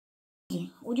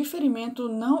O diferimento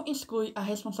não exclui a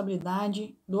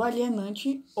responsabilidade do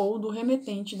alienante ou do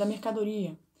remetente da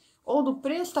mercadoria, ou do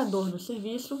prestador do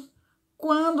serviço,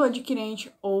 quando o adquirente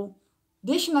ou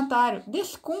destinatário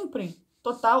descumprem,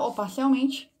 total ou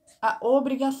parcialmente, a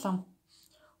obrigação,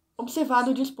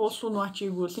 observado o disposto no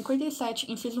artigo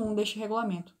 57, inciso 1 deste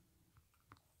regulamento.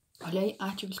 Olha aí,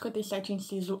 artigo 57,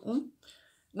 inciso 1,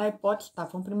 na hipótese,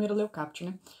 vamos primeiro ler o caput,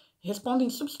 né? Respondem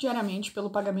subsidiariamente pelo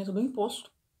pagamento do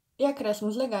imposto e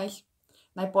acréscimos legais,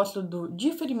 na hipótese do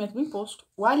diferimento do imposto,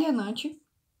 o alienante,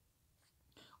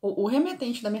 ou o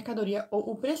remetente da mercadoria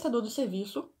ou o prestador do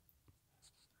serviço,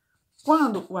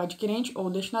 quando o adquirente ou o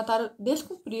destinatário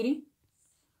descumprirem,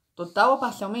 total ou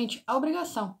parcialmente, a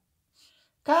obrigação.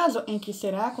 Caso em que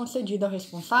será concedida ao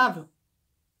responsável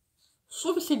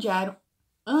subsidiário,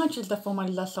 antes da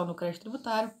formalização do crédito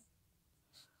tributário,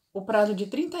 o prazo de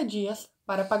 30 dias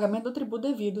para pagamento do tributo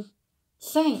devido,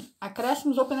 sem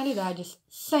acréscimos ou penalidades.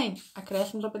 Sem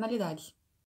acréscimos ou penalidades.